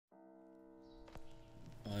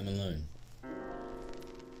I'm alone.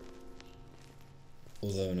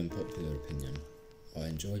 Although an unpopular opinion, I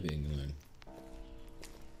enjoy being alone.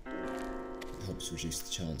 It helps reduce the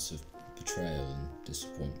chance of betrayal and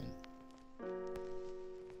disappointment.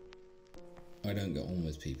 I don't get on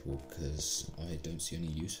with people because I don't see any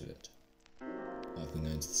use of it. I've been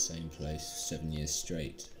going to the same place for 7 years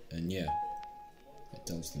straight, and yeah, it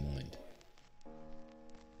dulls the mind.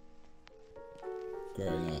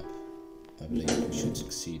 Growing up, I believe we should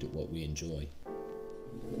succeed at what we enjoy.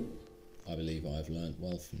 I believe I have learnt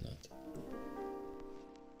well from that.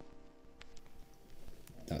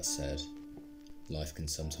 That said, life can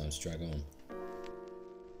sometimes drag on,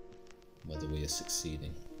 whether we are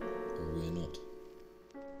succeeding or we are not.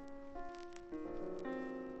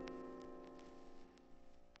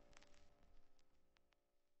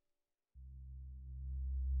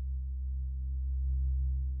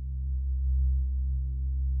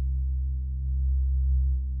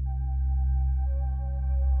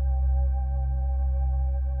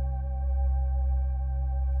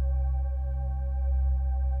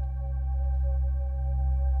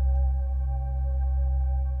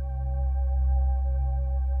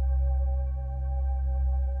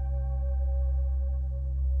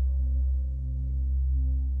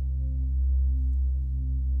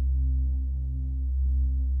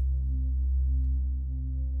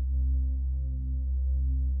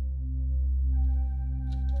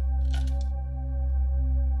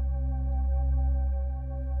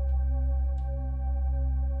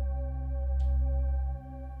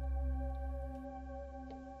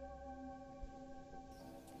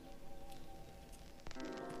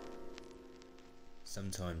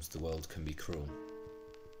 Sometimes the world can be cruel,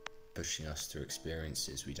 pushing us through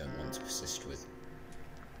experiences we don't want to persist with.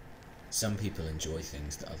 Some people enjoy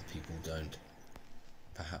things that other people don't.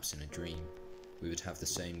 Perhaps in a dream, we would have the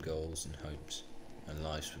same goals and hopes, and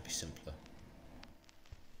lives would be simpler.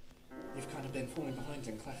 You've kind of been falling behind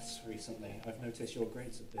in class recently. I've noticed your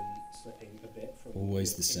grades have been slipping a bit from...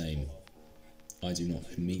 Always the same. I do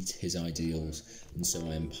not meet his ideals, and so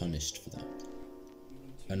I am punished for that.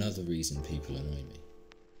 Another reason people annoy me.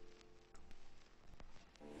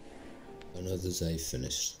 Another day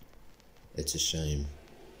finished. It's a shame.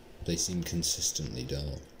 They seem consistently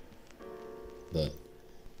dull. But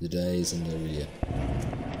the day isn't over yet.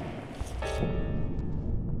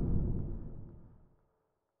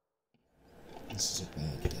 This is a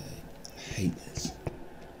bad day. I hate this.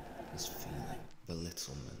 This feeling.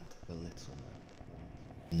 Belittlement.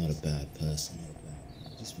 I'm not a bad person.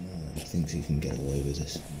 This man thinks he can get away with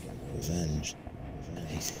this. Revenge. I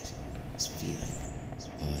hate it. This feeling.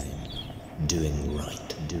 I'm doing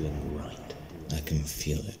right. I can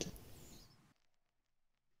feel it.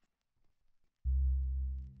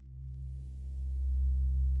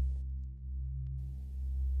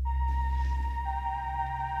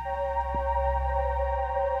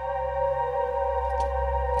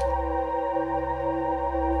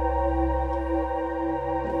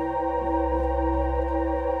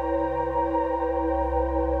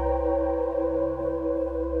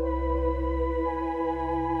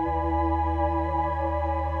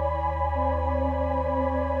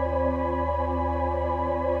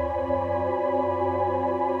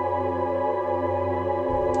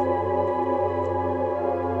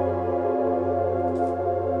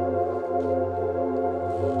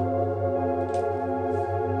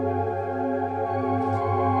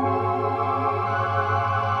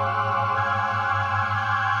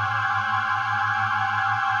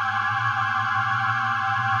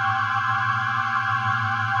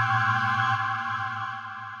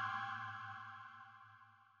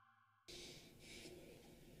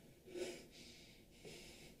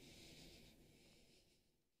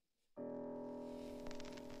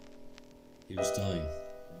 He was dying.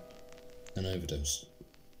 An overdose.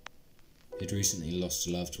 He'd recently lost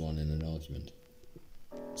a loved one in an argument.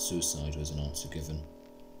 Suicide was an answer given,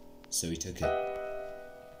 so he took it.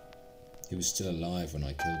 He was still alive when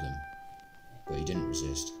I killed him, but he didn't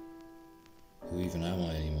resist. Who even am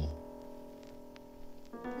I anymore?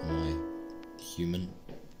 Am I human?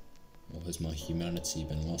 Or has my humanity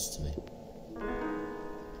been lost to me?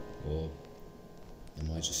 Or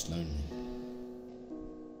am I just lonely?